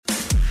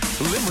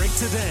Limerick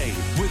Today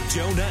with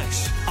Joe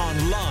Nash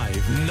on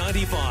Live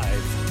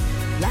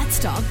 95. Let's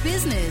talk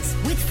business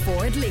with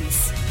Ford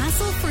Lease.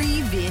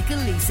 Hassle-free vehicle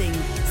leasing.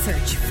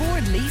 Search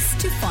Ford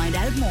Lease to find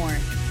out more.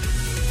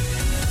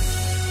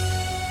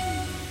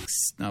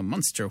 Now,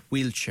 Munster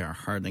Wheelchair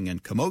Hurling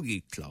and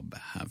Camogie Club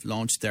have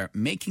launched their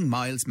Making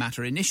Miles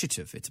Matter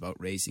initiative. It's about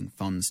raising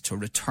funds to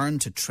return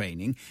to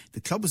training.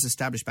 The club was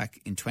established back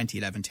in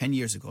 2011, 10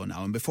 years ago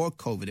now, and before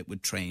COVID it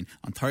would train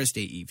on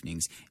Thursday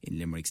evenings in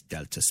Limerick's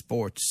Delta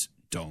Sports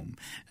Dome.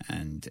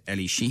 And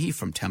Ellie Sheehy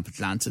from Temple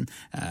Glanton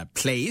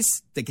plays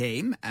the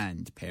game,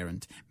 and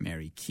parent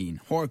Mary Keane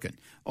Horgan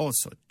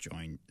also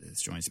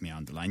joins me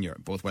on the line. You're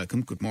both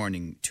welcome. Good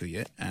morning to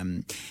you.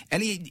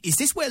 Ellie, is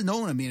this well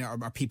known? I mean,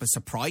 are people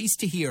surprised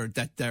to hear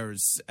that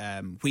there's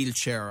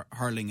wheelchair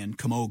hurling and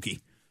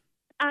camogie?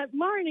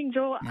 Morning,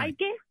 Joe. Morning. I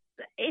guess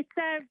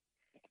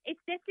it's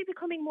definitely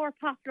becoming more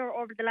popular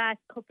over the last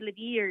couple of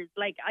years.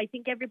 Like, I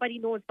think everybody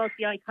knows about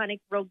the iconic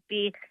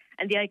rugby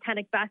and the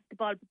iconic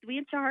basketball, but the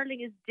wheelchair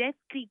hurling is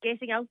definitely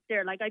getting out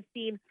there. Like, I've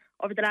seen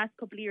over the last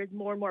couple of years,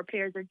 more and more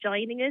players are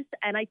joining it,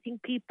 and I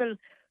think people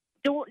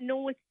don't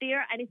know it's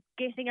there, and it's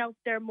getting out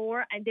there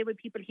more. And then when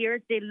people hear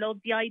it, they love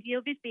the idea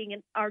of it being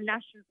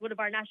one of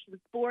our national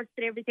sports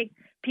and everything.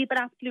 People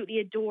absolutely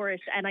adore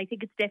it, and I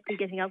think it's definitely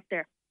getting out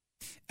there.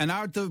 And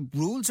are the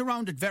rules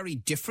around it very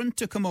different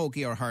to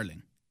camogie or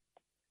hurling?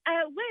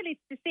 Well,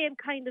 it's the same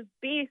kind of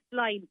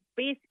baseline.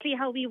 Basically,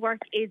 how we work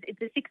is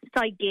it's a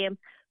six-a-side game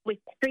with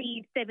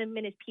 3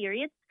 7-minute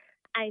periods,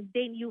 and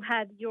then you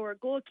have your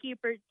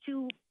goalkeeper,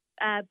 2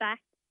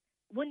 backs,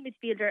 1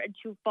 midfielder and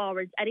 2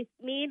 forwards. And it's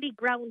mainly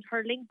ground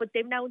hurling, but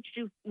they've now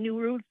introduced new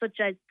rules such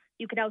as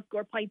you can now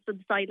score points from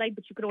the sideline,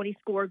 but you can only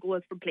score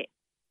goals from play.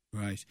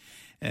 Right.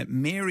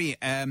 Mary,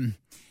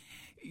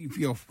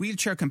 your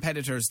wheelchair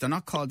competitors, they're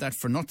not called that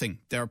for nothing.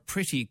 They're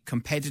pretty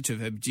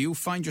competitive. Do you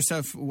find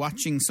yourself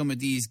watching some of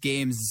these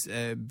games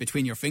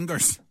between your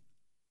fingers?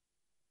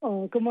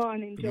 Oh, good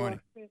morning, Joe. Good morning.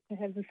 Great to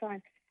have this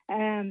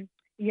on.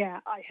 Yeah,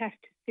 I have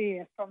to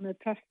say, from the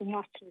person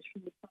watching it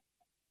from the front,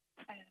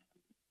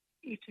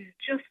 it is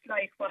just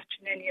like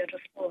watching any other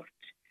sport.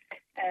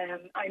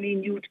 I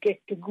mean, you'd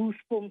get the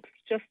goosebumps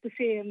just the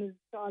same as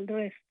all the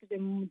rest of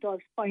them, those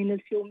final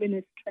few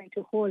minutes trying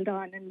to hold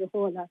on and the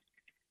whole lot.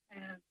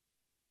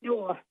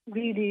 No,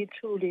 really,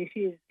 truly, it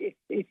is.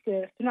 It's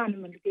a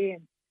phenomenal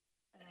game.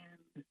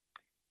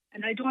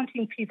 And I don't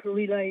think people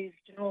realise,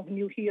 when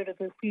you hear of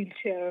a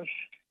wheelchair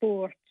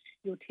sport,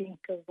 you think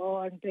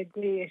of, they're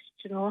great,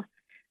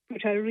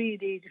 But I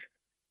really,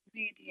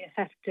 really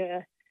have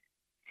to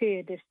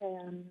say that,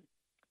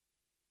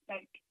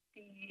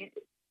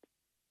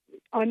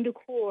 on the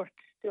court,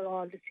 they're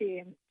all the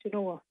same,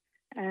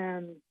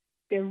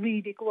 They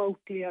really go out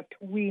there to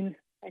win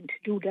and to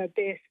do their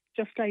best,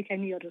 just like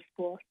any other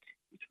sport.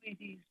 It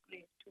really is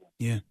great too.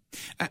 Yeah.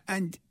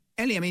 And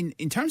Ellie, I mean,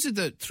 in terms of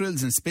the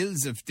thrills and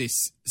spills of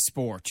this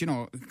sport,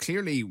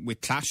 clearly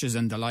with clashes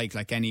and the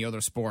like any other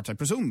sport, I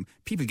presume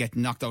people get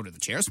knocked out of the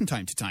chairs from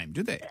time to time,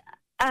 do they?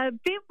 A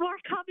bit more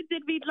common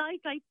than we'd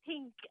like, I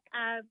think.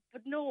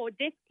 But no,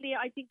 definitely,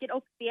 I think it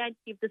ups the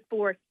ante of the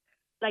sport.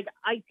 Like,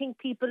 I think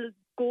people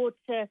go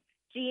to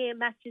GA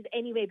matches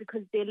anyway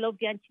because they love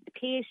the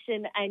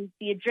anticipation and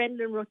the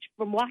adrenaline rush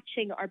from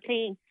watching or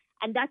playing.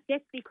 And that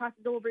definitely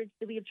crosses over into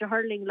the wheelchair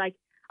hurling. Like,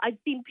 I've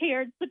seen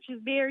parents such as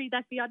Mary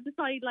that be on the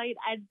sideline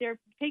and their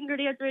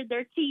fingernails are in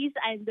their teeth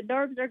and the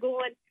nerves are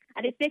going.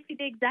 And it's definitely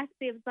the exact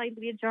same side of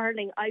the wheelchair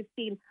hurling. I've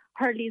seen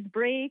hurleys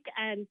break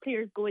and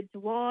players go into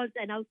walls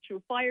and out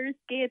through fire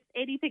escapes.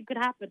 Anything could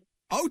happen.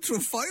 Out through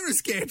fire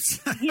escapes?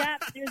 Yeah,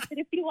 there's been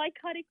a few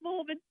iconic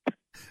moments.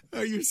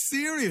 Are you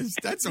serious?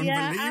 That's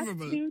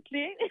unbelievable. Yeah,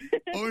 absolutely.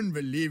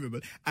 Unbelievable.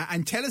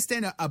 And tell us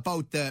then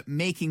about the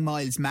Making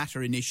Miles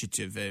Matter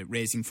initiative,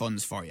 raising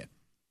funds for you.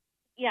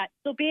 Yeah,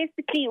 so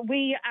basically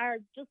we are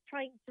just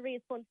trying to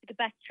raise funds to get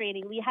back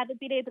training. We haven't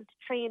been able to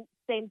train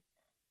since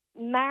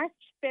March,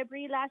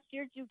 February last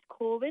year due to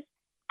COVID.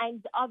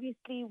 And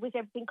obviously with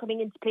everything coming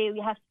into play, we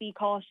have to be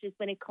cautious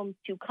when it comes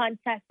to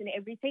contact and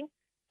everything.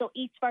 So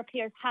each of our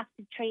players have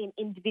to train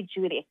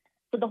individually.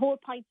 So the whole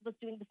point of us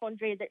doing the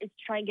fundraiser is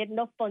to try and get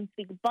enough funds so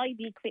we can buy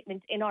the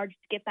equipment in order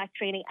to get back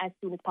training as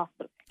soon as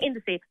possible, in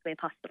the safest way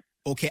possible.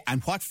 Okay,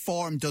 and what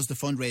form does the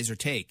fundraiser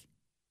take?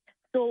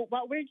 So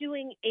what we're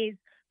doing is,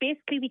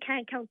 basically we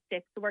can't count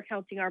steps, so we're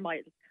counting our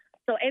miles.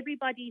 So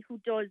everybody who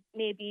does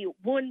maybe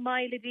 1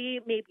 mile a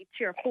day, maybe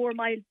 3 or 4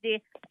 miles a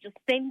day, just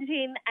send it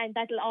in and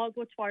that'll all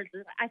go towards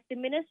it. At the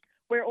minute,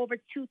 we're over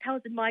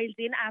 2,000 miles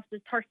in after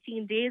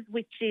 13 days,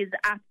 which is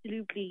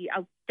absolutely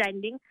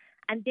outstanding.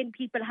 And then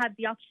people have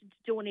the option to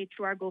donate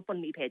through our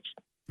GoFundMe page.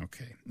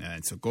 Okay,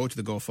 so go to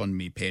the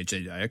GoFundMe page.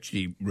 I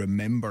actually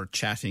remember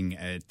chatting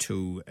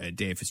to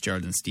Dave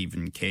Fitzgerald and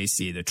Stephen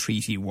Casey. The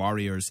Treaty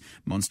Warriors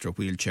Munster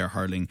wheelchair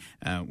hurling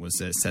was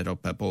set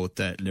up by both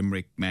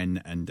Limerick men,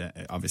 and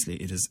obviously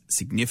it has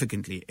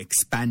significantly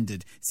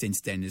expanded since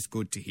then. It's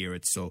good to hear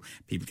it, so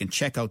people can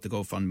check out the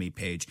GoFundMe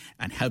page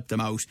and help them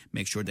out,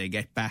 make sure they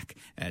get back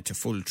to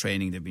full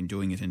training. They've been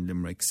doing it in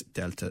Limerick's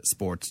Delta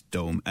Sports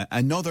Dome.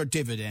 Another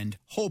dividend,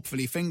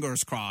 hopefully,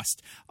 fingers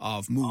crossed,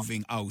 of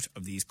moving out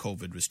of these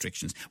COVID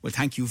restrictions. Well,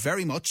 thank you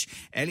very much,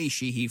 Ellie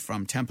Sheehy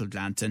from Temple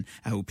Glanton,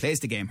 who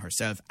plays the game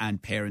herself,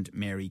 and parent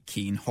Mary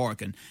Keane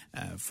Horgan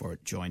for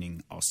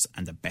joining us,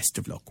 and the best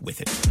of luck with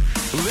it.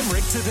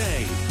 Limerick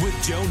Today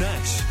with Joe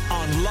Nash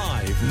on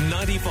Live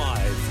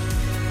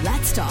 95.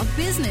 Let's talk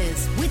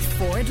business with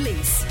Ford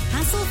Lease.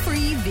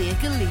 Hassle-free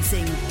vehicle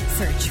leasing.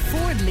 Search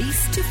Ford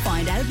Lease to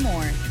find out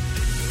more.